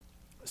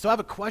So I have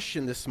a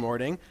question this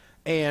morning,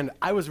 and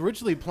I was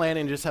originally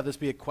planning to just have this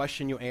be a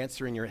question you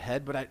answer in your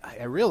head, but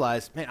I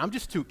realized, man, I'm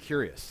just too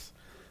curious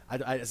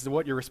as to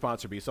what your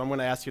response would be. So I'm going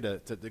to ask you to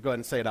go ahead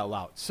and say it out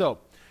loud. So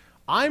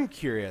I'm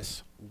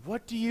curious,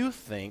 what do you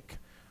think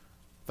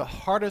the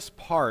hardest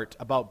part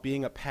about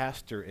being a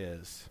pastor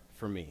is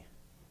for me?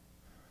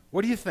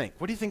 What do you think?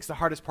 What do you think is the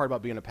hardest part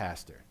about being a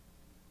pastor?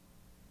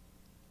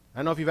 I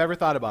don't know if you've ever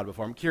thought about it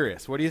before. I'm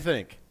curious. What do you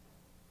think?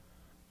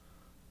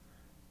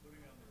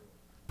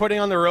 Putting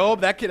on the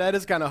robe, that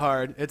is kind of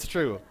hard. It's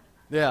true.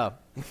 Yeah.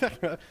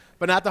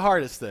 But not the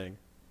hardest thing.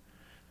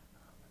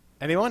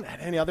 Anyone?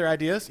 Any other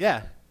ideas?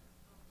 Yeah.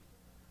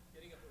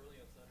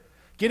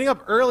 Getting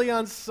up early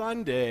on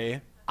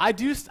Sunday. I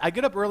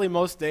get up early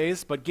most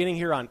days, but getting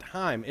here on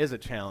time is a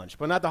challenge,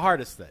 but not the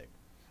hardest thing.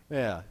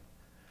 Yeah.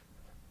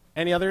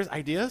 Any other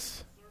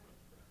ideas?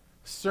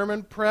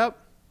 Sermon prep.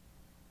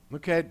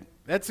 Okay,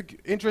 that's an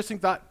interesting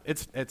thought.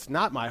 It's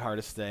not my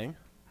hardest thing.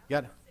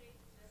 Yeah.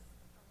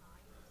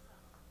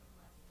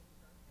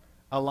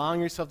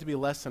 Allowing yourself to be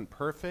less than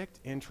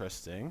perfect.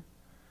 Interesting.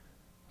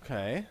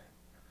 Okay.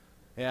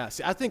 Yeah,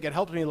 see, I think it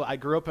helped me. I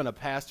grew up in a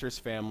pastor's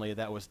family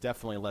that was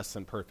definitely less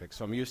than perfect,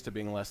 so I'm used to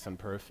being less than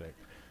perfect.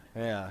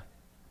 Yeah.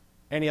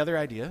 Any other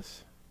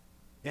ideas?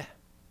 Yeah.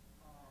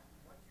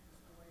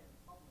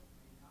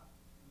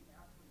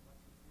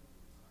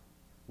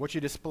 What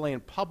you display in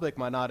public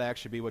might not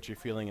actually be what you're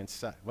feeling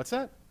inside. What's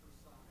that?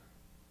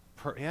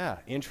 Yeah,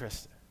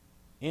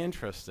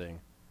 interesting.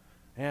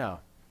 Yeah.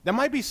 That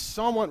might be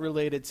somewhat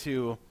related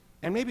to,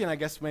 and I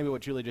guess maybe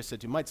what Julie just said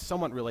too, might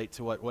somewhat relate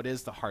to what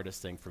is the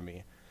hardest thing for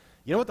me.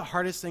 You know what the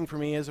hardest thing for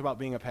me is about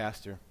being a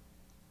pastor?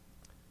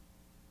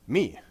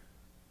 Me.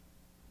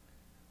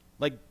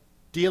 Like,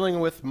 dealing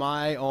with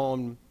my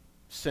own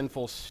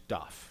sinful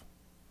stuff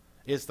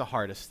is the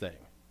hardest thing.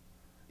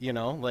 You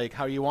know, like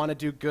how you want to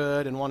do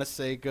good and want to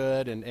say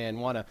good and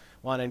want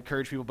to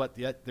encourage people, but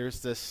yet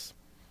there's this,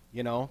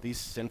 you know, these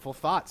sinful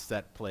thoughts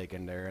that plague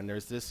in there, and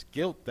there's this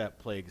guilt that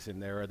plagues in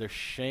there, or there's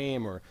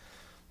shame, or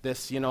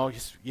this, you know,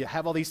 you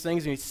have all these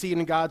things and you see it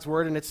in God's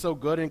word and it's so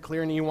good and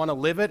clear and you want to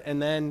live it and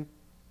then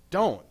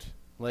don't.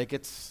 Like,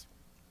 it's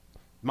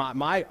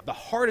the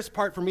hardest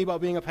part for me about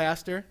being a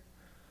pastor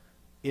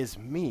is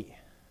me.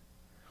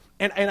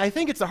 And I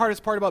think it's the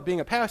hardest part about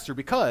being a pastor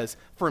because,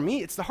 for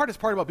me, it's the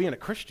hardest part about being a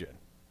Christian.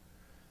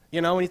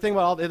 You know, when you think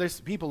about there's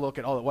people look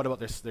at, what about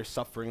their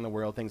suffering in the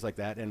world, things like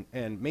that,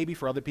 and maybe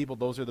for other people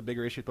those are the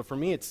bigger issues, but for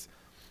me it's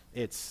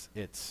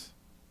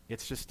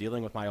just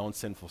dealing with my own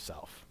sinful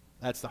self.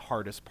 That's the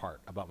hardest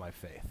part about my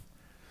faith.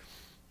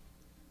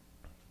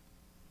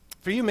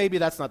 For you, maybe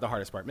that's not the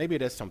hardest part. Maybe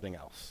it is something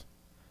else.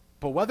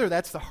 But whether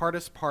that's the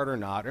hardest part or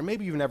not, or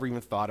maybe you've never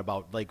even thought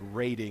about like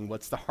rating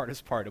what's the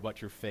hardest part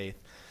about your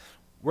faith,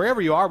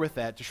 wherever you are with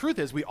that, the truth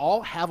is we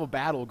all have a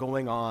battle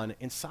going on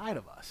inside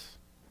of us.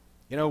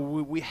 You know,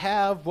 we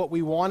have what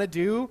we want to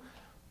do,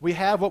 we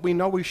have what we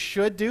know we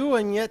should do,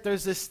 and yet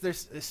there's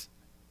this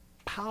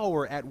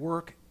power at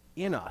work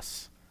in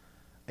us,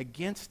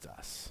 against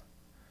us.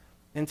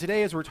 And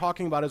today, as we're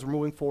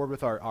moving forward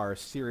with our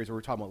series, where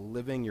we're talking about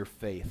living your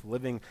faith,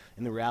 living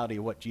in the reality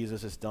of what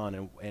Jesus has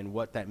done and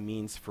what that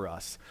means for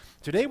us.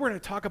 Today, we're going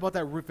to talk about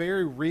that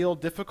very real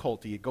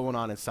difficulty going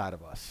on inside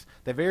of us,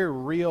 that very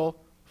real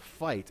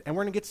fight. And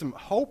we're going to get some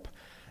hope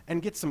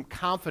and get some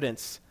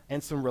confidence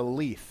and some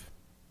relief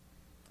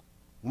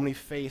when we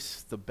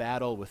face the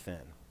battle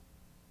within.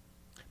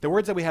 The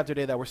words that we have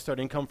today that we're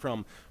studying come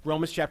from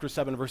Romans chapter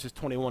 7, verses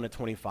 21 to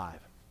 25.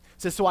 It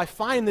says, "So I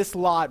find this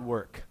law at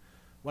work.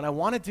 When I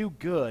want to do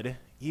good,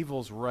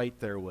 evil's right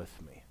there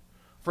with me.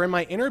 For in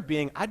my inner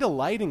being, I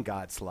delight in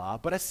God's law,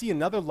 but I see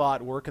another law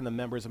at work in the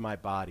members of my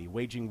body,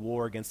 waging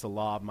war against the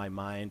law of my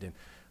mind and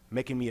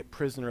making me a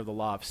prisoner of the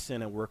law of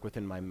sin at work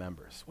within my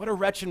members. What a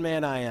wretched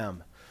man I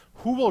am.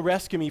 Who will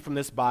rescue me from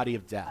this body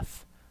of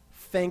death?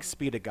 Thanks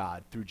be to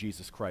God through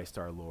Jesus Christ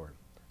our Lord.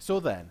 So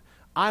then,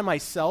 I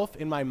myself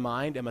in my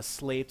mind am a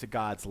slave to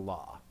God's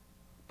law,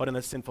 but in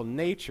the sinful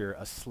nature,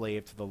 a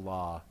slave to the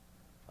law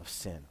of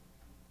sin."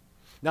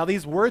 Now,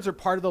 these words are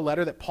part of the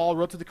letter that Paul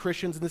wrote to the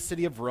Christians in the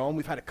city of Rome.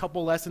 We've had a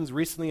couple lessons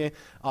recently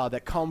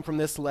that come from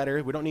this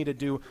letter. We don't need to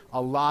do a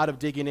lot of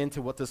digging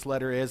into what this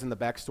letter is and the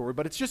backstory,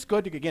 but it's just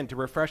good, to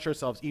refresh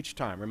ourselves each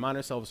time, remind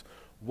ourselves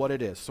what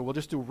it is. So we'll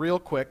just do real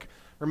quick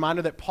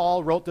reminder that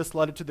Paul wrote this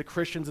letter to the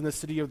Christians in the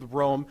city of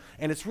Rome,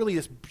 and it's really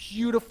this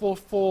beautiful,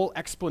 full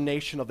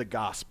explanation of the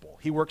gospel.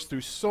 He works through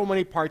so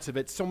many parts of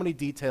it, so many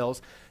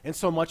details, and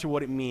so much of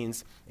what it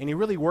means, and he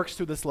really works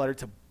through this letter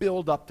to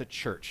build up the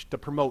church, to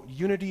promote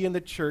unity in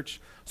the church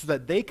so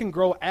that they can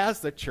grow as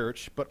the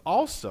church, but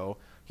also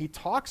he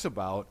talks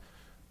about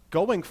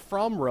going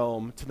from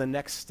Rome to the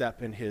next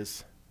step in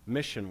his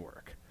mission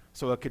work.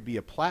 So it could be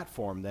a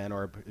platform then,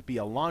 or it'd be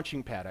a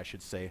launching pad, I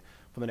should say,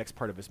 for the next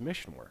part of his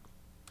mission work.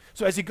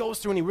 So as he goes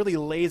through and he really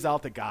lays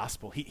out the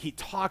gospel, he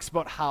talks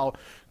about how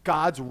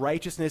God's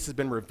righteousness has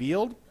been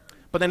revealed.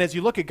 But then as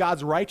you look at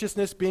God's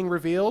righteousness being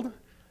revealed,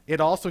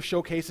 it also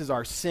showcases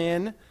our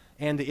sin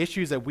and the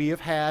issues that we have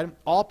had.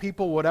 All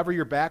people, whatever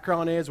your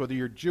background is, whether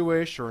you're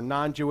Jewish or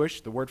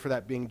non-Jewish, the word for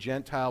that being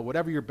Gentile,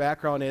 whatever your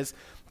background is,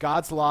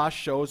 God's law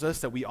shows us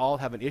that we all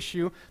have an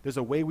issue. There's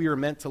a way we were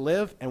meant to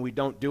live, and we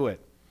don't do it.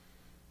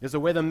 There's a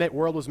way the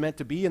world was meant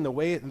to be, and the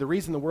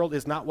reason the world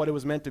is not what it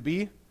was meant to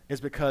be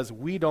is because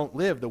we don't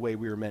live the way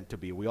we were meant to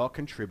be. We all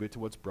contribute to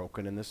what's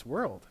broken in this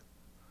world.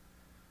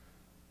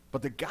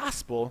 But the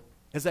gospel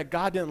is that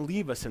God didn't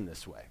leave us in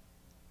this way.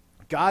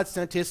 God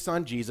sent his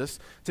son Jesus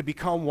to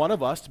become one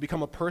of us, to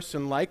become a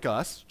person like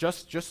us,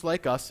 just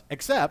like us,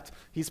 except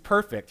he's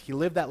perfect. He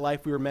lived that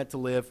life we were meant to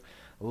live,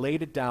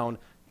 laid it down,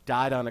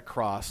 died on a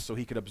cross so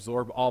he could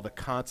absorb all the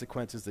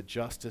consequences, the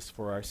justice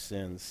for our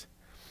sins.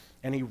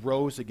 And he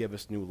rose to give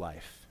us new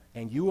life.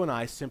 And you and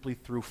I, simply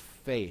through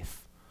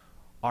faith,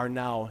 are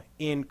now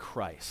in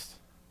Christ.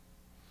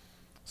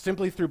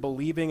 Simply through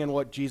believing in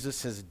what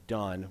Jesus has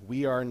done,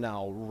 we are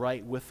now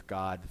right with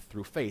God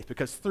through faith.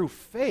 Because through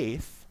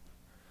faith,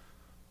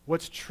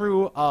 what's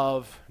true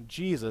of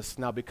Jesus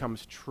now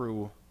becomes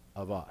true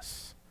of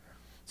us.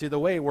 See, the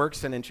way it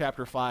works, and in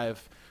chapter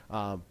 5,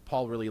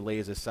 Paul really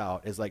lays this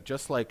out, is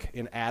just like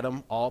in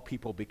Adam, all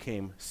people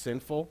became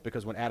sinful,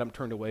 because when Adam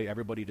turned away,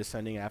 everybody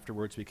descending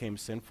afterwards became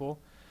sinful.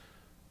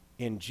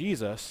 In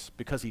Jesus,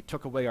 because he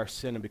took away our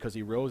sin and because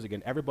he rose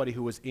again, everybody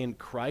who was in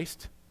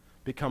Christ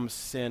becomes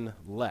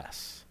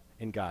sinless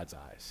in God's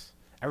eyes.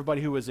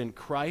 Everybody who is in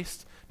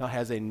Christ now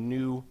has a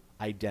new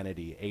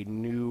identity, a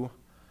new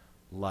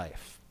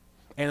life.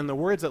 And in the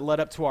words that led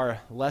up to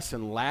our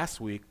lesson last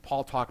week,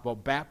 Paul talked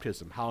about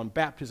baptism, how in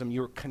baptism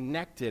you're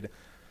connected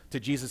to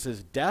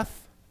Jesus'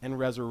 death and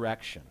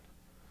resurrection.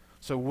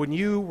 So when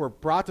you were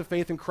brought to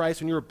faith in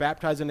Christ, when you were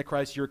baptized into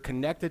Christ, you're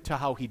connected to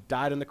how he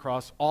died on the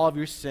cross. All of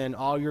your sin,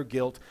 all your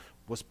guilt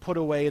was put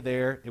away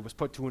there. It was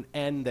put to an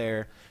end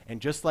there.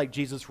 And just like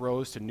Jesus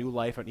rose to new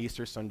life on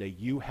Easter Sunday,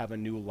 you have a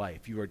new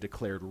life. You are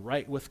declared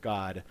right with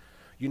God.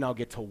 You now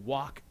get to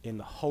walk in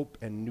the hope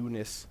and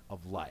newness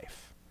of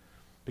life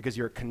because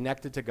you're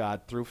connected to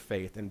God through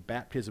faith, and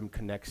baptism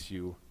connects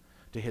you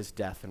to his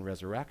death and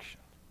resurrection.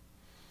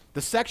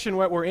 The section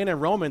what we're in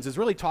Romans is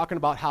really talking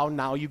about how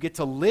now you get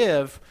to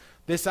live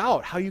this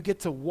out, how you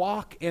get to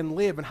walk and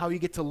live, and how you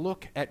get to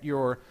look at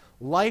your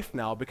life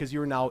now because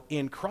you're now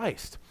in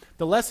Christ.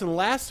 The lesson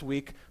last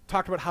week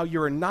talked about how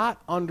you're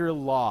not under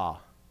law,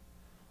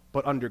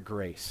 but under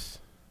grace.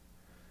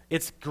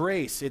 It's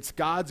grace. It's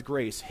God's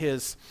grace,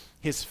 his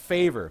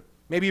favor.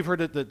 Maybe you've heard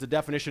the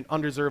definition,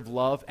 undeserved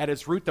love. At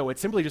its root, though, it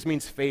simply just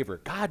means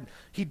favor. God,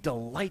 he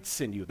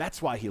delights in you.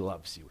 That's why he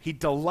loves you. He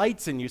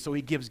delights in you, so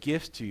he gives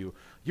gifts to you.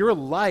 Your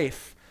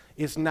life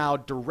is now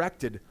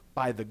directed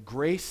by the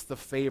grace, the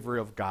favor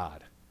of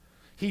God.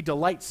 He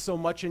delights so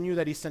much in you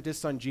that he sent his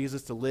son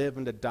Jesus to live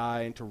and to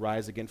die and to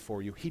rise again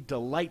for you. He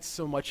delights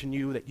so much in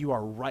you that you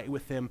are right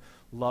with him,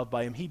 loved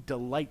by him. He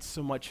delights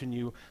so much in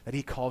you that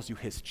he calls you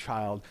his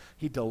child.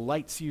 He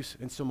delights you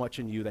in so much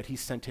in you that he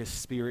sent his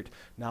spirit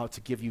now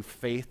to give you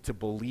faith to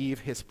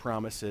believe his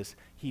promises.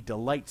 He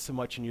delights so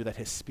much in you that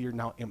his spirit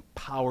now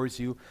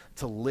empowers you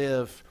to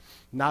live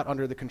not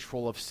under the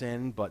control of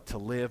sin, but to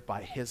live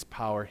by his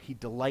power. He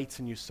delights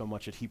in you so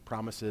much that he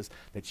promises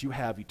that you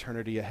have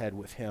eternity ahead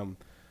with him.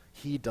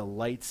 He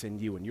delights in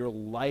you, and your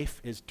life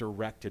is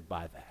directed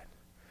by that.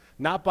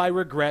 Not by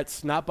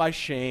regrets, not by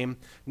shame,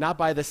 not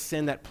by the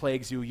sin that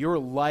plagues you. Your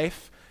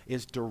life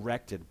is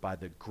directed by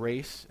the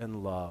grace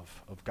and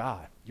love of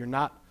God. You're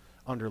not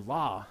under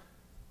law,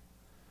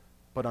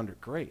 but under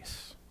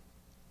grace.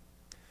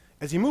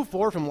 As you move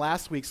forward from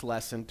last week's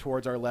lesson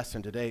towards our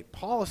lesson today,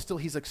 Paul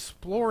he's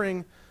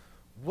exploring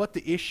what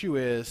the issue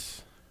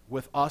is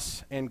with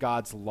us and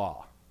God's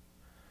law.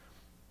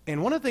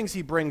 And one of the things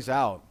he brings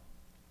out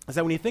is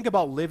that when you think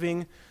about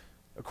living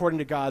according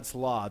to God's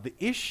law, the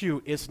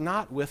issue is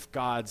not with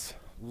God's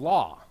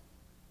law.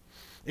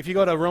 If you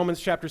go to Romans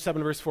chapter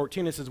 7, verse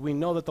 14, it says, we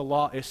know that the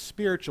law is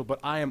spiritual,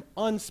 but I am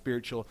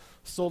unspiritual,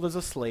 sold as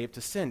a slave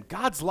to sin.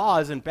 God's law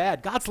isn't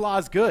bad. God's law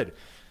is good.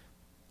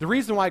 The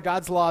reason why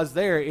God's law is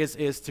there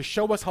is to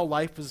show us how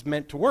life is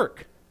meant to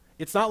work.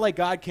 It's not like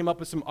God came up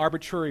with some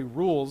arbitrary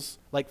rules,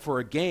 like for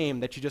a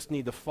game that you just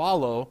need to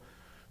follow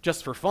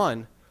just for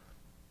fun.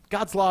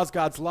 God's law is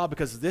God's law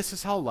because this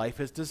is how life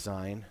is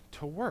designed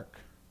to work.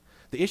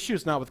 The issue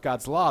is not with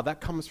God's law.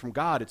 That comes from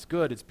God. It's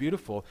good. It's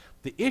beautiful.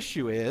 The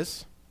issue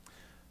is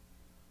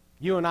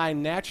you and I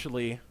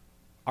naturally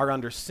are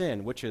under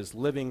sin, which is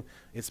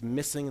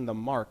missing the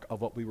mark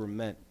of what we were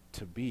meant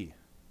to be.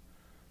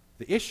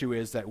 The issue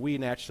is that we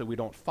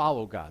don't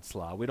follow God's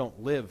law. We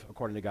don't live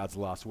according to God's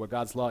law. So what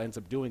God's law ends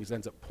up doing is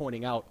ends up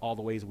pointing out all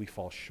the ways we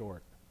fall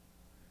short.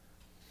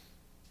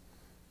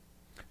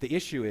 The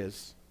issue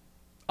is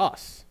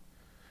us.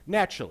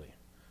 Naturally.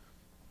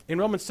 In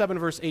Romans 7,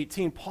 verse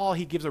 18, Paul,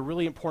 he gives a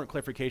really important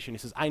clarification. He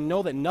says, I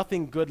know that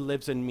nothing good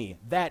lives in me.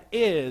 That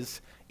is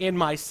in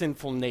my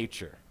sinful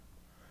nature.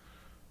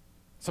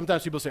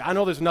 Sometimes people say, I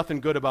know there's nothing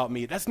good about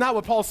me. That's not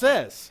what Paul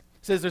says.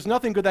 He says, there's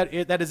nothing good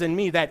that is in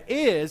me. That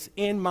is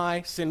in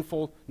my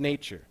sinful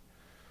nature.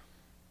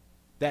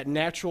 That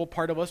natural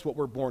part of us, what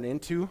we're born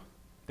into,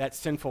 that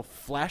sinful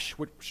flesh,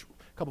 which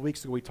couple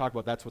weeks ago we talked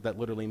about that's what that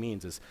literally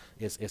means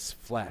is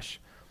flesh.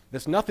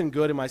 There's nothing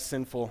good in my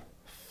sinful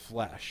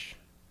flesh.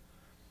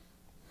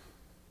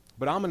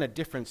 But I'm in a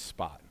different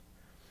spot.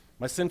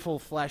 My sinful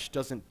flesh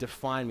doesn't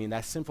define me, and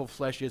that sinful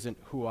flesh isn't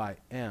who I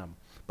am.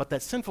 But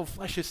that sinful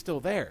flesh is still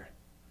there,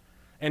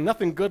 and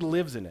nothing good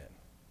lives in it.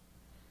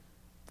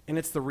 And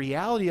it's the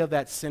reality of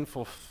that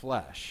sinful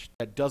flesh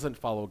that doesn't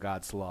follow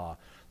God's law,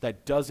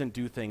 that doesn't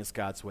do things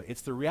God's way.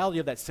 It's the reality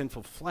of that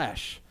sinful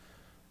flesh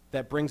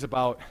that brings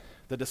about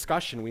the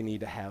discussion we need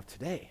to have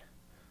today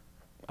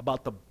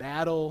about the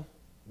battle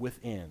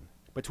within,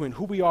 between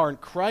who we are in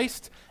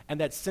Christ and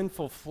that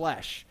sinful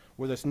flesh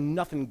where there's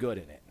nothing good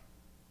in it.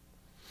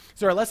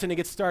 So our lesson to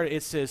get started,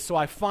 it says, so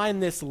I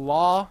find this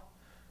law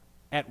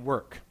at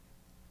work.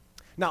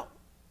 Now,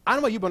 I don't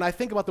know about you, but when I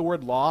think about the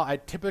word law, I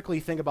typically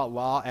think about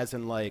law as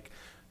in like,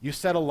 you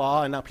set a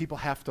law and now people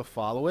have to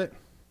follow it.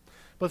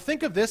 But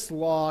think of this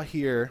law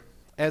here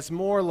as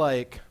more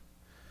like,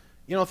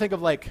 think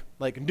of like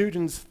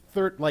Newton's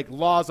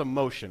laws of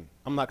motion.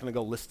 I'm not going to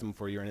go list them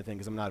for you or anything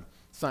because I'm not a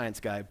science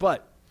guy,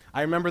 but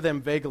I remember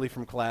them vaguely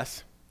from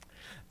class.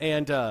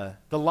 And the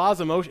laws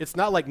of motion, it's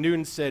not like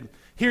Newton said,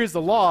 here's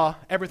the law,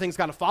 everything's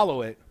got to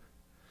follow it.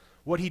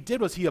 What he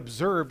did was he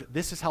observed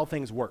this is how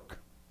things work.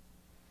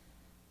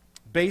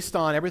 Based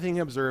on everything he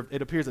observed,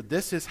 it appears that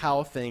this is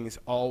how things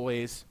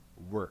always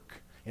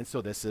work. And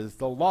so this is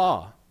the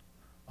law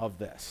of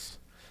this.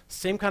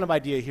 Same kind of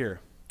idea here.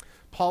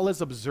 Paul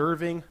is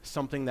observing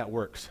something that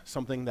works,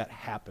 something that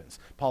happens.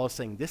 Paul is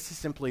saying this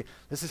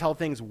is how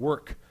things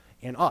work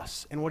in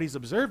us. And what he's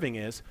observing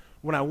is,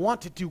 when I want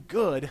to do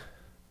good,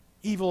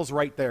 evil's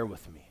right there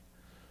with me.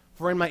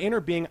 For in my inner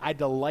being, I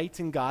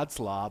delight in God's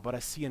law, but I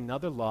see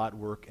another law at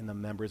work in the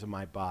members of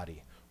my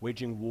body,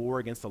 waging war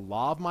against the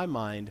law of my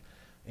mind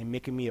and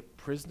making me a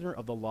prisoner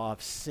of the law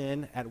of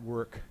sin at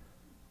work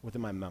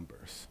within my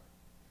members.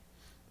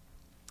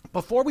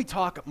 Before we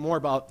talk more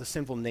about the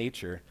sinful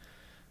nature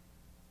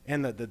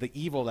and the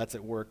evil that's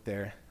at work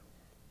there,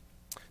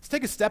 let's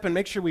take a step and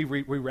make sure we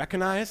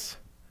recognize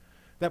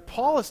that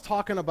Paul is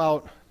talking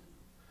about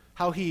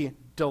how he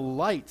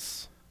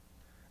delights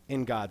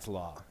in God's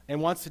law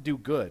and wants to do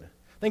good.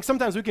 I think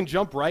sometimes we can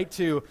jump right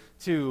to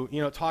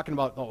talking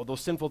about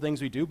those sinful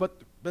things we do,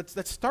 but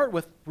let's start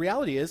with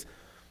reality is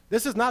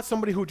this is not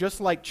somebody who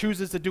just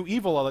chooses to do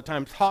evil all the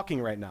time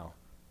talking right now.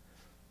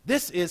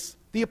 This is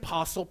the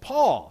Apostle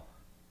Paul.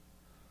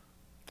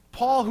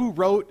 Paul who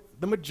wrote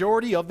the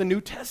majority of the New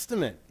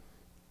Testament,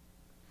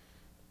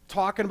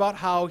 talking about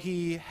how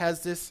he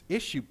has this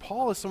issue.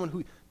 Paul is someone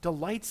who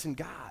delights in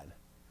God.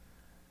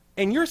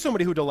 And you're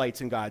somebody who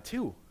delights in God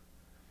too.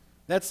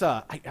 That's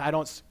I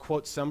don't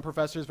quote some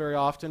professors very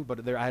often,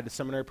 but I had a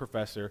seminary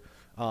professor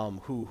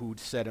who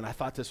said, and I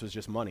thought this was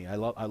just money. I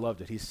loved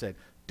it. He said,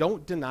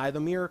 don't deny the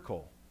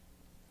miracle.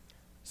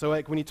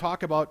 So when you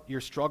talk about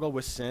your struggle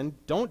with sin,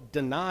 don't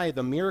deny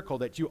the miracle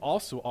that you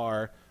also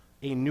are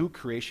a new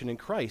creation in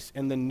Christ.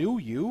 And the new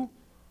you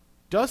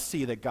does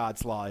see that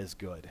God's law is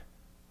good.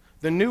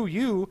 The new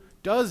you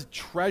does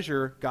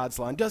treasure God's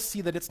law and does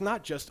see that it's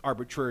not just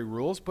arbitrary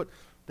rules, but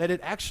that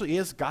it actually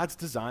is God's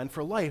design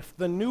for life.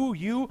 The new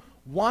you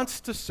wants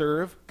to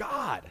serve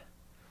God.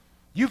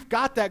 You've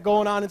got that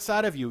going on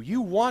inside of you. You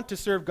want to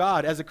serve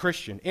God as a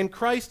Christian. In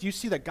Christ, you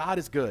see that God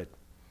is good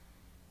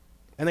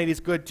and that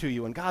he's good to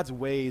you, and God's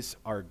ways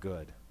are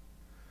good.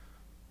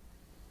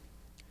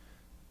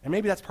 And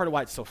maybe that's part of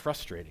why it's so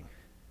frustrating.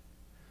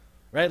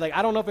 Right?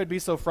 I don't know if it'd be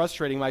so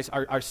frustrating,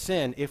 our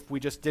sin, if we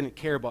just didn't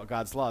care about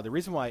God's law. The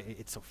reason why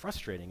it's so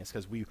frustrating is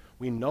because we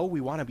know we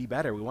want to be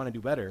better, we want to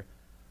do better,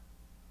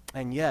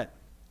 and yet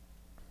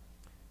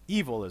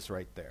evil is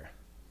right there.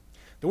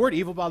 The word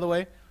evil, by the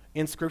way,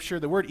 in Scripture,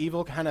 the word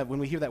evil kind of, when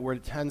we hear that word,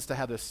 it tends to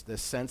have this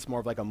sense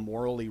more of like a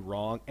morally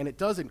wrong, and it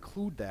does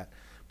include that.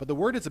 But the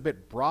word is a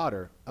bit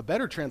broader. A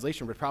better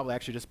translation would probably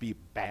actually just be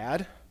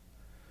bad.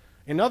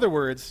 In other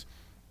words,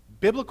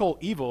 biblical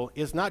evil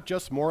is not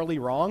just morally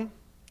wrong,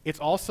 it's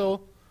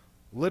also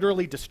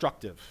literally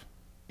destructive.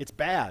 It's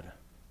bad.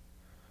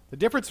 The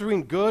difference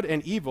between good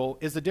and evil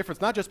is the difference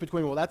not just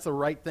between, well, that's the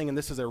right thing and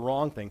this is a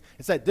wrong thing.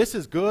 It's that this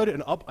is good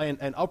and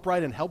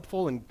upright and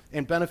helpful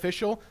and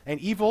beneficial, and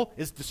evil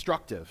is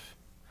destructive.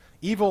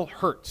 Evil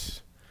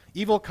hurts.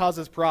 Evil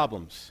causes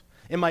problems.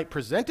 It might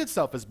present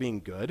itself as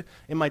being good.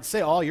 It might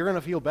say, oh, you're going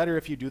to feel better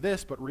if you do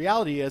this, but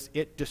reality is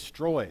it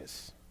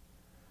destroys.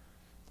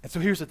 And so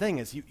here's the thing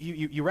is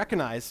you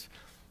recognize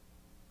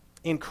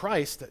in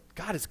Christ that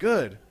God is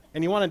good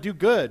and you want to do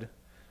good,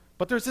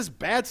 but there's this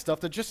bad stuff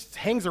that just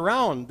hangs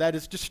around that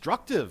is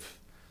destructive.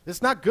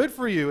 It's not good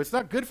for you. It's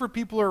not good for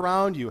people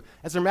around you.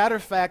 As a matter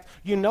of fact,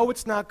 you know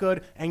it's not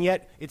good, and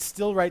yet it's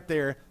still right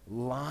there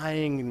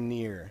lying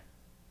near.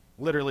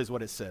 Literally is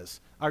what it says.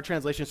 Our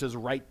translation says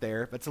right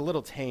there, but it's a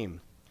little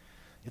tame.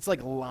 It's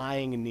like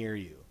lying near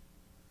you.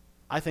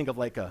 I think of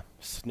like a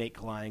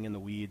snake lying in the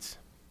weeds.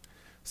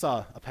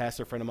 Saw a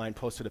pastor friend of mine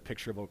posted a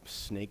picture of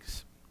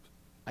snakes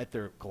at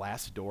their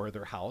glass door of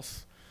their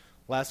house,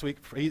 last week.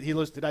 He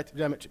lives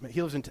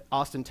in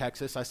Austin,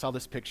 Texas. I saw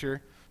this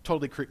picture.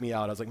 Totally creeped me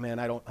out. I was like, man,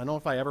 I don't know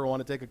if I ever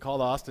want to take a call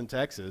to Austin,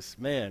 Texas.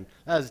 Man,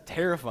 that is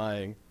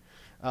terrifying.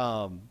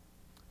 So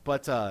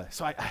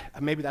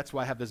maybe that's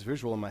why I have this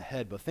visual in my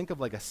head. But think of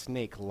like a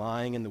snake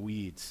lying in the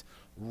weeds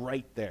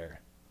right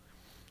there.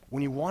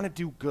 When you want to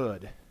do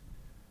good,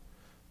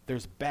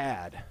 there's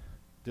bad,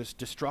 there's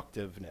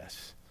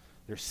destructiveness,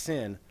 there's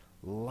sin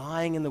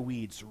lying in the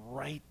weeds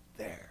right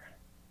there.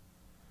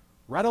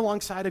 Right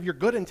alongside of your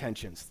good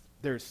intentions,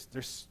 there's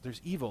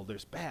evil,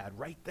 there's bad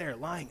right there,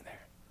 lying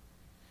there.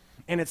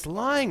 And it's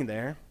lying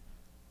there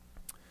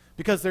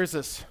because there's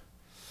this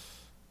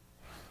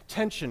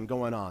tension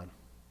going on. It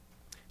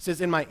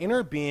says, in my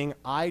inner being,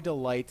 I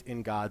delight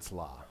in God's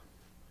law,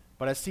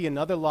 but I see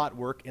another law at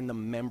work in the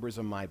members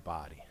of my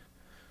body.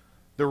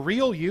 The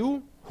real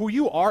you, who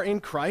you are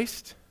in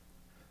Christ,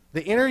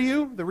 the inner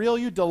you, the real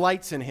you,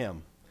 delights in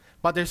him.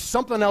 But there's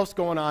something else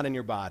going on in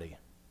your body.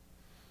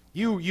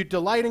 You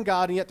delight in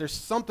God, and yet there's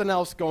something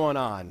else going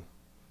on.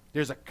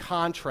 There's a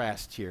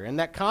contrast here. And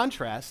that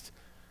contrast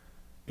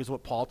is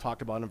what Paul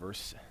talked about in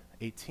verse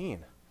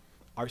 18.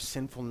 Our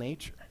sinful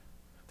nature.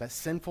 That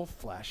sinful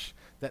flesh,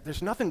 that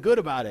there's nothing good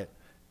about it.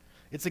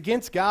 It's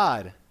against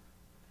God.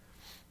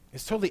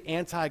 It's totally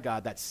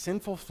anti-God. That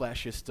sinful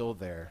flesh is still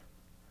there.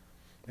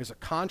 There's a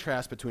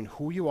contrast between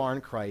who you are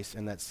in Christ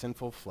and that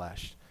sinful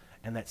flesh.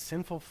 And that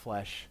sinful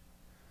flesh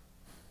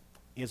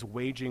is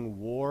waging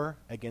war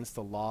against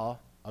the law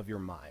of your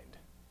mind.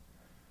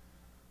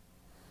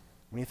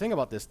 When you think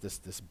about this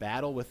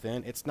battle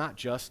within, it's not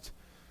just,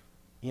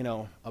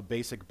 a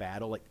basic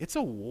battle. Like, it's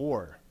a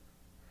war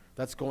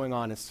that's going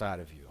on inside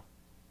of you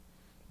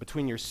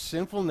between your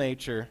sinful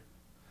nature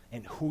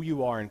and who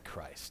you are in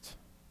Christ.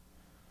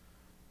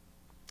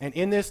 And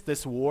in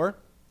this war,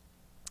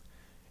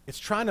 it's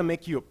trying to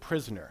make you a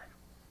prisoner.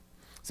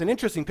 It's an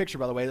interesting picture,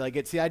 by the way. Like,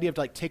 it's the idea of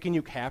like taking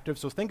you captive.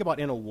 So think about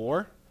in a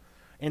war,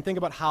 and think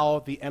about how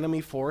the enemy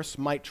force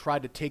might try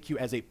to take you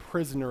as a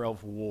prisoner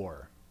of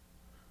war.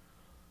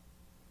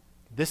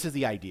 This is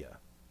the idea.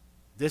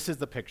 This is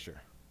the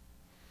picture.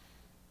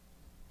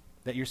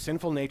 That your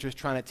sinful nature is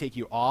trying to take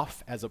you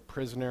off as a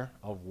prisoner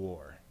of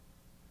war.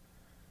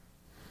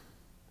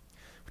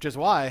 Which is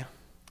why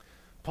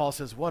Paul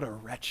says, what a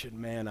wretched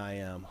man I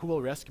am. Who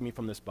will rescue me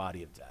from this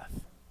body of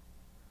death?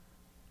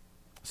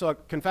 So a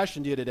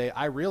confession to you today,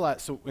 I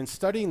realized, so in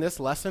studying this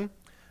lesson,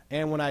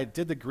 and when I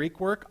did the Greek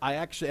work, I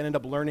actually ended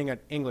up learning an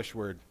English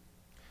word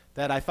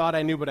that I thought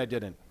I knew, but I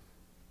didn't.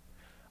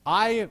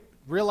 I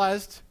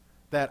realized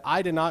that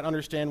I did not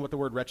understand what the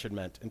word wretched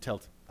meant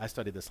until I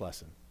studied this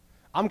lesson.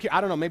 I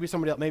don't know, maybe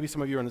somebody else, maybe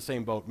some of you are in the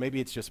same boat.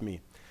 Maybe it's just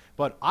me.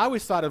 But I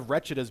always thought of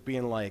wretched as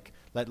being like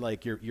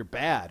you're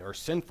bad or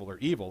sinful or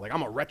evil. Like,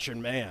 I'm a wretched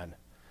man.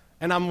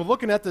 And I'm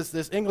looking at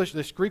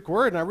this Greek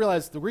word, and I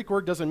realized the Greek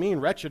word doesn't mean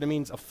wretched, it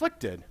means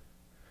afflicted.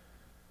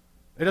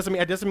 It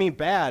doesn't mean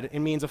bad, it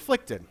means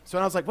afflicted. So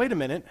I was like, wait a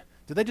minute,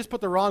 did they just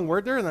put the wrong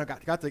word there? And I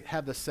got to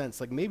have this sense,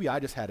 like maybe I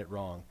just had it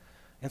wrong.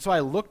 And so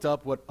I looked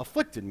up what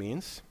afflicted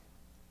means,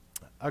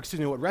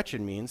 what wretched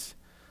means,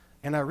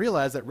 and I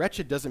realized that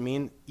wretched doesn't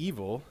mean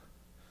evil,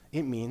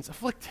 it means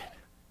afflicted.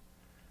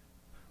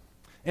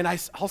 And all of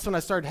a sudden I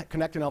started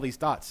connecting all these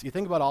dots. You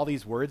think about all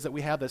these words that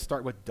we have that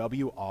start with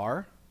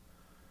WR.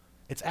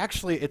 It's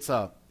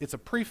a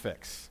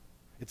prefix.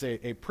 It's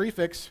a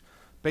prefix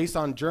based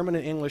on German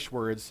and English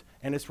words,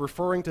 and it's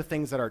referring to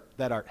things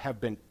that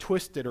have been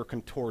twisted or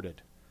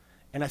contorted.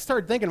 And I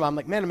started thinking about it, I'm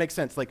like, man, it makes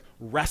sense. Like,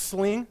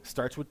 wrestling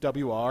starts with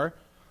WR.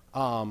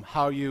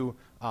 How you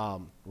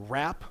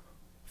wrap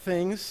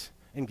things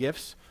in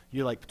gifts,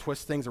 you like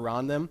twist things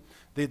around them.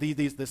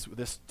 This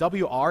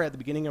WR at the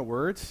beginning of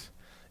words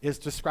is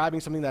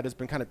describing something that has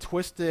been kind of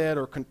twisted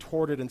or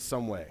contorted in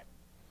some way.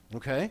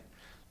 Okay?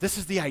 This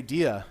is the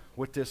idea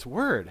with this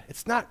word.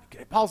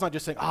 Paul's not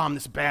just saying, I'm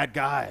this bad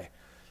guy.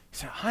 He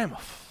said, I am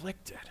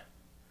afflicted.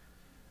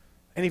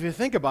 And if you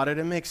think about it,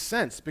 it makes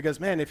sense. Because,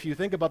 man, if you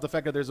think about the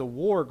fact that there's a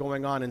war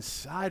going on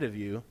inside of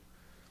you,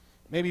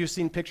 maybe you've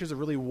seen pictures of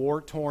really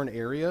war-torn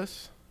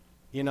areas,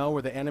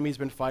 where the enemy's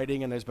been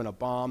fighting and there's been a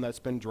bomb that's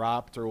been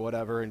dropped or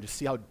whatever, and just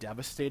see how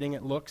devastating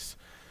it looks.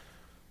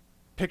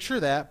 Picture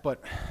that,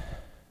 but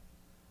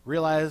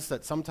realize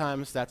that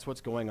sometimes that's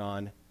what's going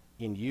on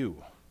in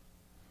you.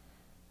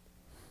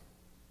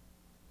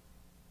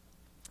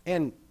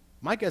 And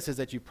my guess is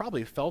that you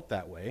probably felt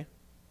that way.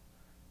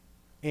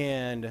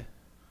 And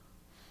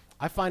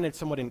I find it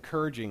somewhat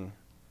encouraging,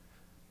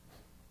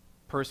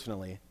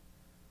 personally,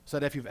 so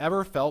that if you've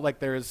ever felt like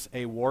there's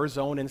a war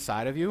zone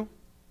inside of you,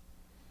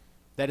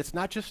 that it's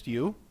not just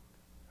you,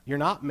 you're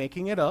not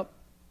making it up,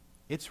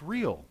 it's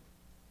real.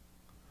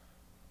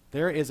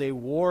 There is a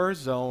war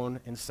zone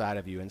inside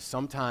of you, and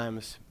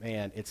sometimes,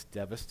 man, it's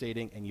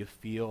devastating and you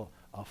feel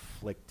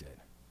afflicted.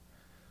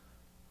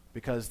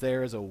 Because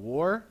there is a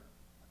war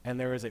and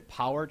there is a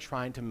power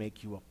trying to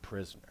make you a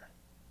prisoner.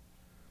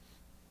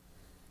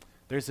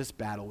 There's this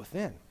battle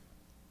within.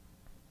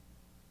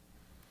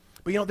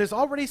 But there's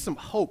already some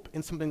hope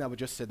in something that we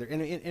just said there.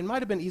 And it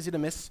might have been easy to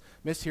miss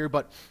here,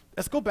 but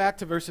let's go back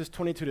to verses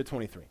 22 to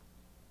 23.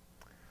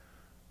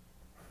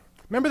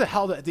 Remember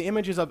the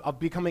images of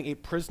becoming a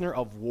prisoner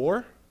of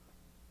war?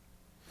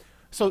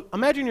 So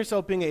imagine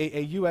yourself being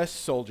a U.S.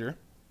 soldier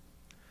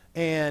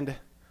and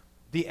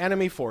the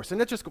enemy force,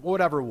 and it's just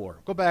whatever war.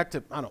 Go back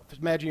to, I don't know,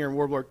 imagine you're in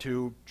World War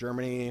II,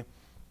 Germany,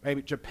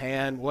 maybe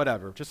Japan,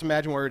 whatever. Just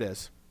imagine where it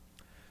is.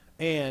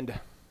 And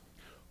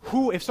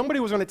if somebody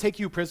was going to take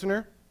you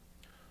prisoner,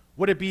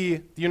 would it be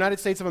the United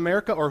States of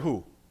America or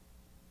who?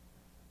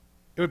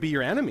 It would be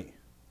your enemy,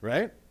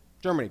 right?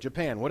 Germany,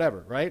 Japan,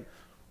 whatever, right?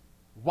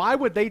 Why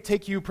would they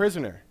take you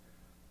prisoner?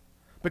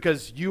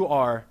 Because you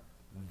are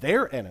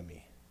their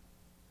enemy.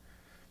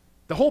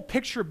 The whole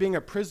picture of being a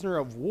prisoner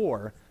of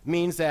war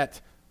means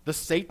that the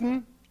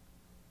Satan,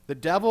 the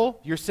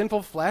devil, your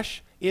sinful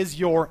flesh, is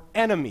your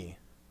enemy.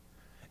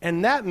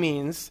 And that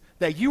means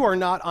that you are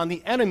not on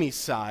the enemy's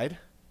side,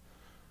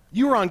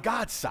 you are on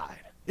God's side.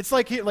 It's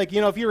like,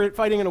 if you're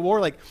fighting in a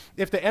war, like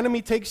if the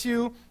enemy takes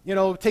you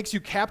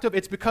captive,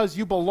 it's because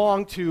you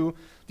belong to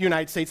the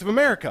United States of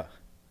America.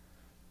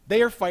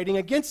 They are fighting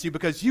against you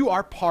because you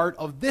are part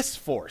of this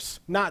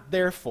force, not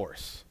their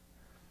force.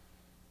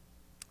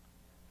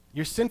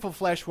 Your sinful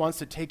flesh wants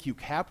to take you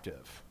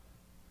captive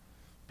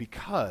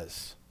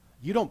because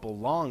you don't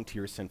belong to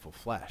your sinful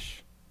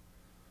flesh.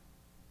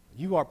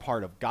 You are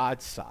part of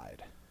God's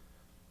side.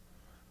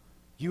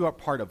 You are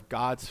part of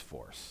God's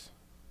force,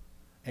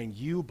 and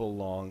you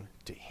belong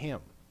to Him.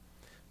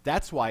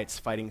 That's why it's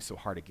fighting so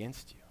hard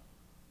against you.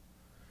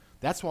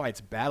 That's why it's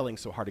battling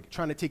so hard,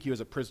 trying to take you as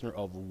a prisoner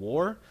of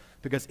war,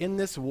 because in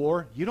this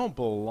war, you don't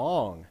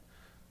belong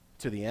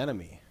to the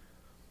enemy.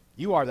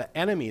 You are the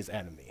enemy's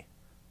enemy.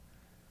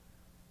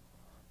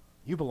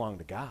 You belong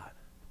to God.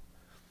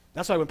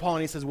 That's why when Paul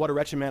and he says, "What a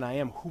wretched man I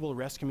am, who will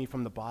rescue me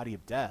from the body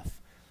of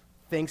death?"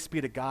 Thanks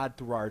be to God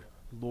through our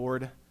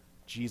Lord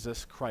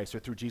Jesus Christ, or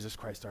through Jesus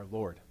Christ our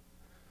Lord.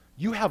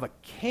 You have a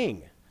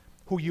king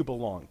who you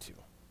belong to.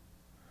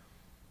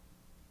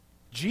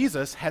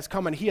 Jesus has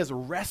come and he has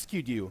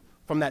rescued you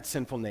from that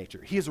sinful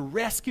nature. He has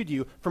rescued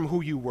you from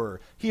who you were.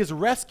 He has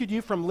rescued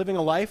you from living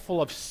a life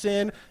full of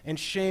sin and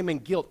shame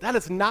and guilt. That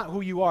is not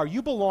who you are.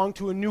 You belong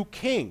to a new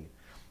king.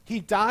 He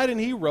died and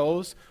he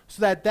rose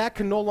so that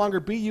can no longer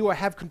be you or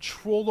have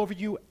control over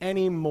you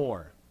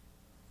anymore.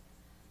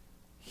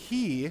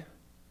 He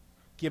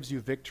gives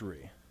you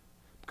victory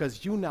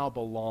because you now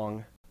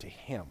belong to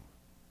him.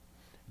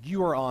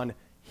 You are on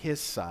his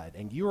side,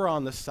 and you are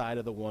on the side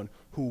of the one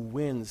who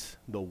wins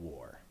the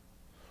war,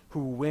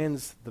 who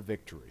wins the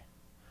victory.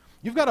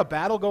 You've got a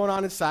battle going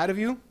on inside of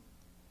you,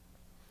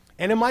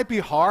 and it might be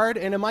hard,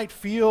 and it might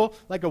feel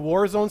like a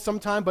war zone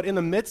sometime, but in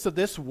the midst of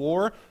this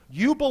war,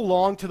 you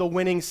belong to the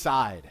winning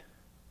side.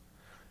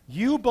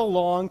 You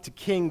belong to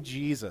King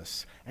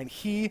Jesus, and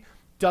he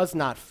does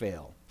not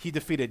fail. He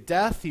defeated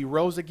death. He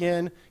rose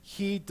again.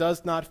 He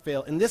does not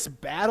fail. In this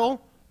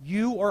battle,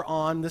 you are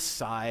on the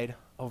side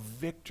of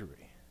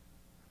victory.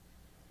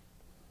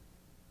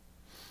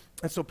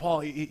 And so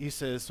Paul, he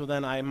says, so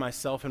then I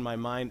myself in my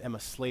mind am a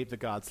slave to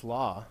God's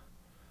law,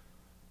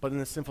 but in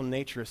the sinful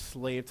nature a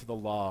slave to the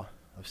law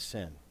of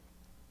sin.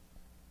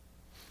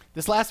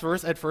 This last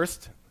verse at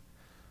first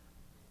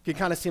can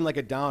kind of seem like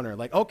a downer.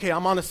 Like, okay,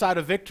 I'm on the side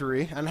of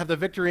victory, and I have the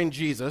victory in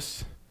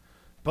Jesus,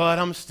 but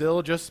I'm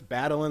still just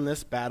battling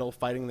this battle,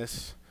 fighting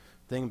this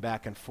thing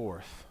back and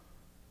forth.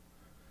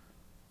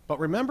 But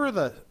remember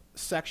the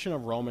section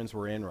of Romans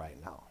we're in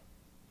right now.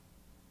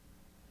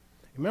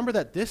 Remember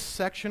that this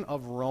section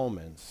of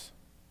Romans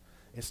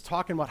is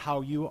talking about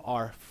how you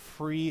are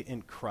free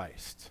in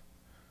Christ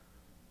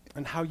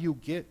and how you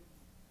get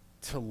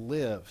to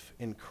live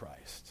in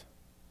Christ.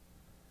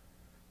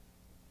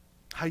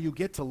 How you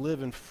get to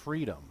live in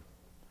freedom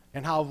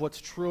and how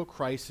what's true of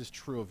Christ is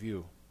true of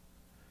you.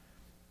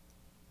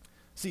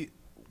 See,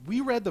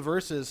 we read the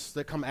verses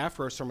that come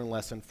after our sermon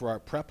lesson for our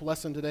prep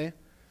lesson today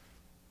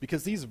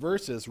because these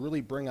verses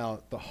really bring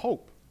out the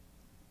hope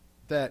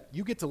that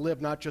you get to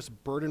live not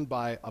just burdened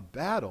by a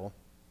battle,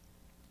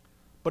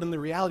 but in the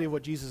reality of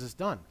what Jesus has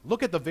done.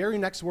 Look at the very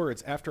next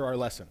words after our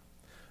lesson.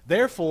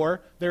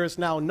 Therefore, there is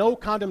now no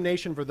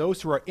condemnation for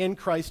those who are in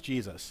Christ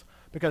Jesus,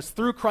 because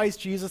through Christ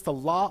Jesus, the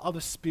law of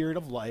the Spirit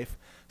of life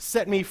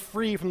set me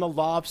free from the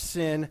law of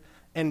sin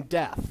and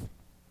death.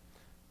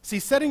 See,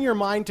 setting your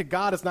mind to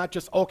God is not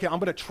just, okay, I'm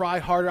going to try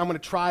harder, I'm going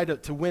to try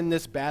to win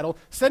this battle.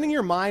 Setting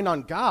your mind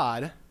on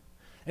God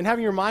and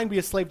having your mind be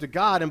a slave to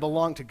God and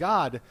belong to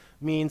God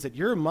means that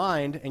your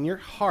mind and your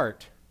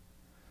heart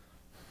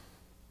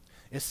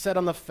is set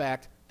on the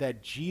fact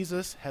that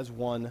Jesus has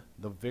won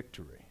the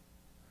victory.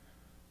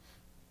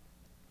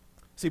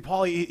 See,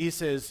 Paul, he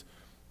says,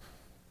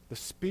 the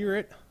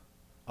Spirit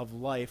of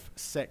life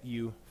set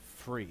you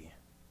free.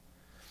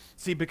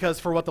 See,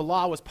 because for what the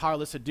law was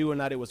powerless to do and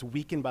that it was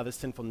weakened by the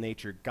sinful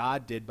nature,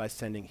 God did by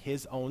sending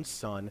his own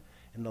Son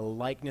in the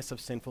likeness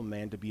of sinful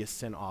man to be a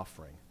sin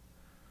offering.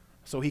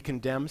 So he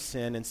condemns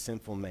sin and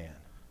sinful man.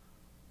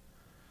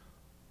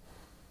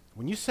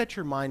 When you set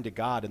your mind to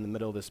God in the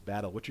middle of this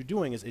battle, what you're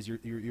doing is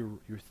you're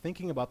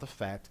thinking about the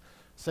fact,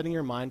 setting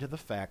your mind to the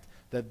fact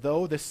that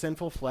though this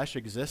sinful flesh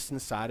exists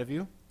inside of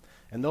you,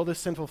 and though this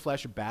sinful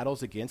flesh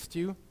battles against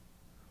you,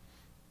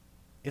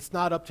 it's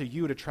not up to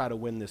you to try to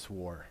win this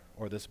war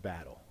or this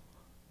battle.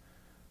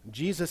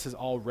 Jesus has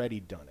already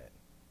done it.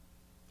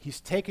 He's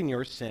taken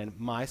your sin,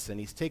 my sin.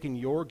 He's taken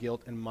your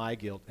guilt and my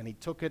guilt, and he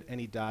took it and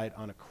he died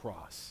on a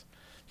cross.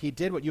 He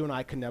did what you and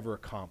I could never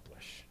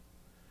accomplish.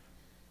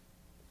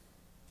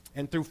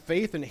 And through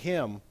faith in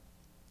him,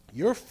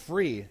 you're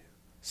free.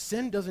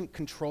 Sin doesn't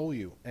control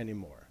you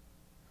anymore.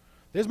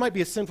 There might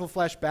be a sinful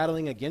flesh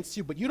battling against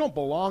you, but you don't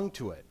belong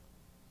to it.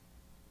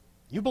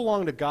 You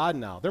belong to God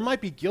now. There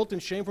might be guilt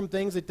and shame from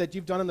things that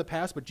you've done in the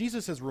past, but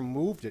Jesus has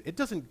removed it. It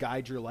doesn't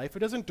guide your life. It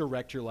doesn't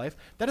direct your life.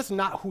 That is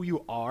not who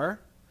you are.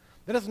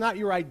 That is not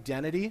your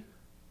identity.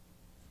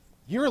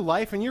 Your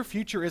life and your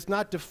future is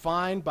not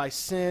defined by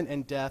sin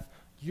and death.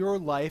 Your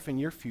life and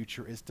your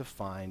future is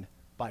defined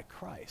by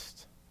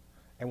Christ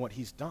and what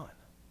he's done.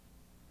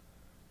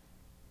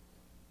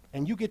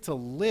 And you get to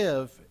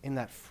live in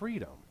that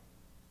freedom.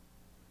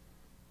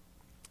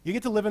 You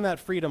get to live in that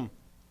freedom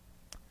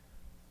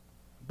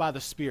by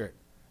the Spirit.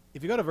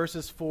 If you go to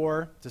verses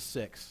 4 to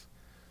 6,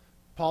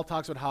 Paul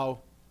talks about how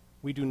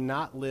we do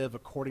not live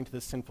according to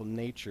the sinful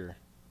nature,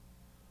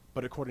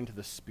 but according to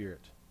the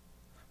Spirit.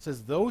 It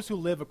says, those who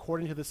live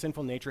according to the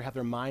sinful nature have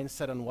their mind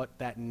set on what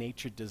that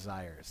nature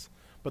desires.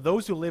 But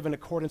those who live in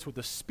accordance with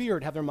the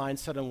Spirit have their mind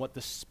set on what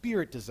the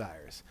Spirit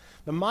desires.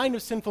 The mind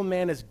of sinful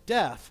man is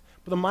death,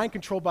 but the mind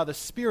controlled by the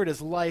Spirit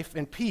is life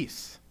and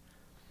peace.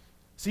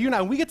 So you and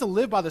I, we get to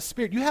live by the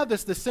Spirit. You have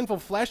this sinful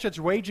flesh that's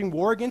waging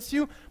war against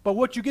you, but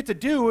what you get to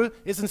do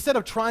is instead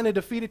of trying to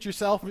defeat it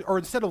yourself, or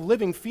instead of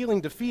living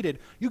feeling defeated,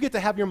 you get to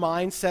have your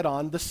mind set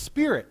on the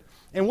Spirit.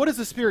 And what does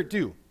the Spirit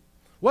do?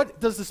 What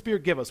does the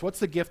Spirit give us? What's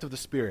the gift of the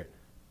Spirit?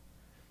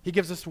 He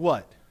gives us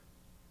what?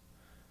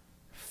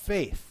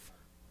 Faith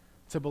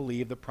to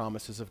believe the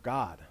promises of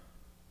God.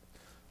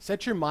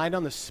 Set your mind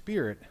on the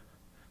Spirit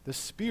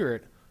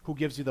who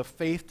gives you the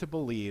faith to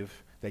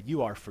believe that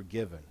you are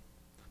forgiven,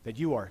 that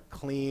you are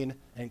clean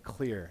and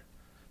clear,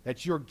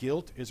 that your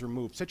guilt is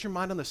removed. Set your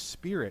mind on the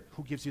Spirit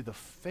who gives you the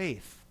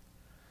faith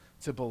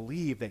to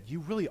believe that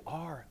you really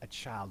are a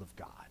child of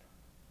God,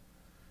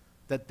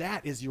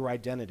 that is your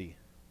identity.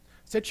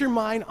 Set your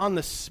mind on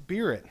the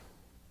Spirit.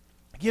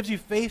 It gives you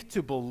faith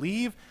to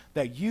believe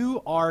that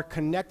you are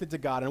connected to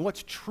God, and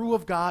what's true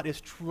of God is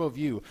true of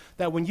you.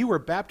 That when you were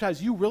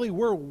baptized, you really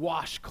were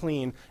washed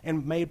clean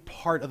and made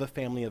part of the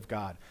family of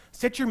God.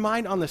 Set your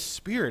mind on the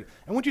Spirit.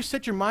 And once you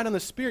set your mind on the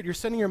Spirit, you're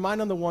setting your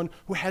mind on the one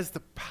who has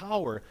the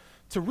power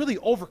to really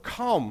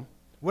overcome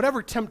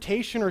whatever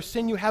temptation or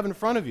sin you have in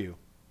front of you.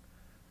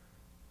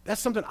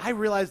 That's something I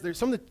realized, there's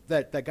something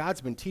that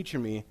God's been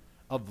teaching me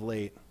of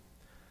late.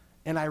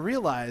 And I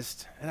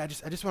realized, and I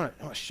just want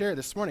to share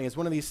this morning, is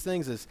one of these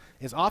things is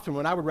often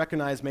when I would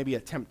recognize maybe a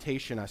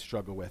temptation I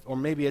struggle with, or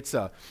maybe it's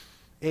a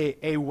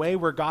way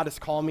where God has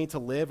called me to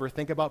live or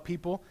think about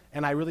people,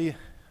 and I really,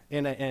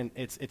 and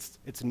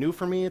it's new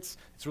for me, it's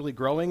really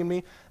growing in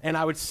me, and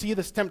I would see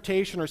this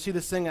temptation or see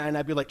this thing, and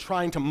I'd be like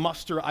trying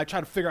to I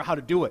try to figure out how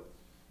to do it,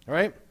 all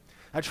right?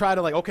 I try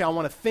to I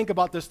want to think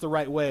about this the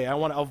right way. I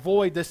want to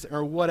avoid this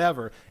or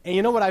whatever. And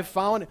you know what I've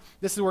found?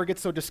 This is where it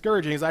gets so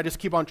discouraging, is I just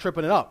keep on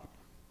tripping it up.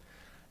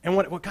 And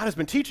what God has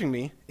been teaching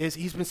me is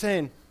he's been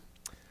saying,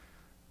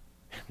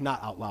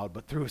 not out loud,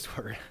 but through his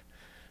word,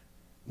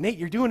 Nate,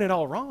 you're doing it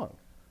all wrong.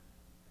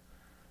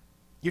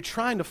 You're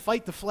trying to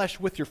fight the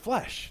flesh with your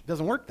flesh. It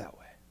doesn't work that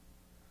way.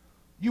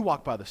 You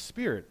walk by the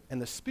Spirit,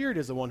 and the Spirit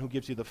is the one who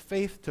gives you the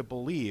faith to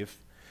believe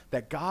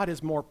that God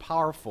is more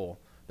powerful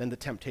than the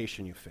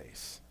temptation you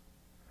face.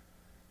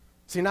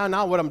 See,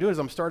 now what I'm doing is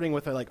I'm starting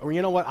with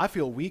you know what, I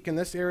feel weak in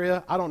this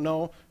area. I don't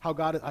know how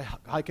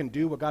I can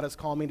do what God has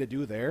called me to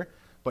do there.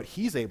 But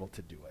he's able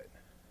to do it.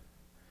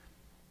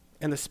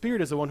 And the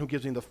Spirit is the one who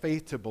gives me the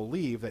faith to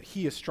believe that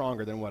he is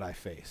stronger than what I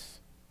face,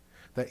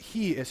 that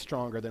he is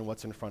stronger than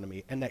what's in front of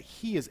me, and that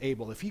he is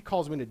able, if he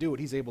calls me to do it,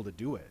 he's able to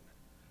do it.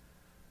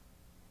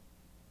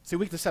 See,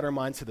 we have to set our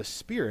minds to the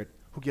Spirit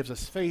who gives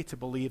us faith to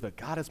believe that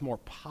God is more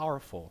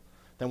powerful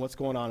than what's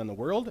going on in the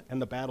world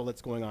and the battle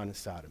that's going on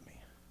inside of me.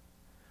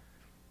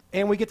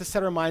 And we get to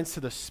set our minds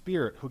to the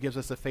Spirit who gives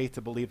us the faith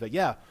to believe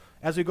that,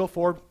 as we go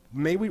forward,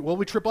 will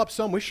we trip up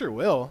some? We sure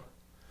will.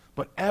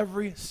 But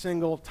every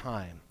single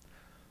time,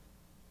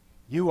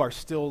 you are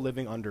still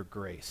living under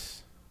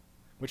grace,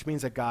 which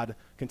means that God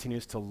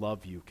continues to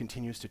love you,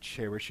 continues to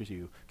cherish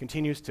you,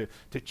 continues to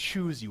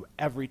choose you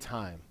every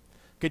time,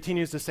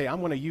 continues to say, I'm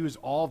going to use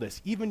all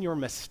this, even your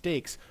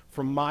mistakes,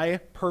 for my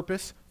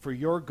purpose, for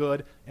your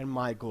good, and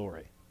my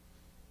glory.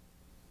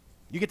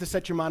 You get to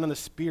set your mind on the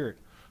Spirit,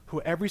 who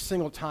every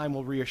single time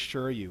will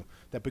reassure you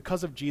that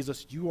because of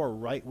Jesus, you are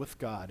right with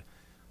God.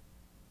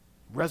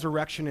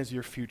 Resurrection is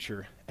your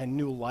future, and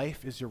new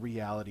life is your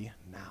reality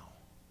now.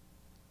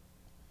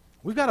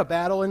 We've got a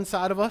battle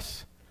inside of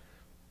us,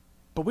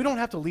 but we don't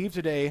have to leave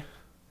today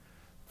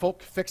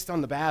fixed on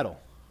the battle.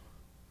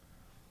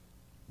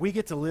 We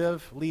get to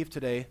leave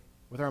today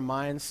with our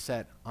minds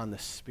set on the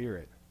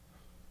Spirit,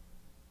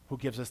 who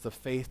gives us the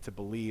faith to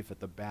believe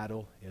that the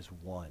battle is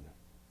won,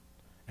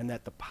 and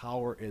that the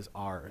power is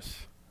ours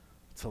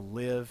to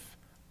live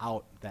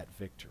out that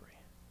victory.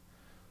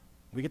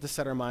 We get to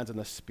set our minds on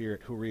the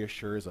Spirit who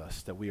reassures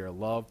us that we are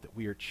loved, that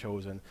we are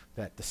chosen,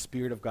 that the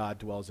Spirit of God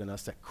dwells in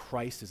us, that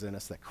Christ is in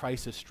us, that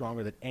Christ is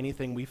stronger than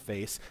anything we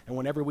face, and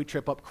whenever we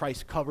trip up,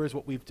 Christ covers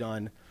what we've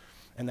done,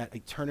 and that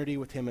eternity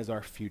with him is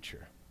our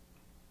future.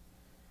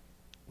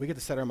 We get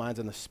to set our minds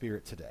on the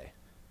Spirit today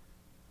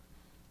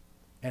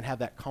and have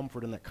that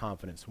comfort and that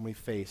confidence when we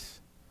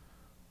face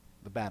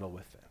the battle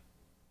with it.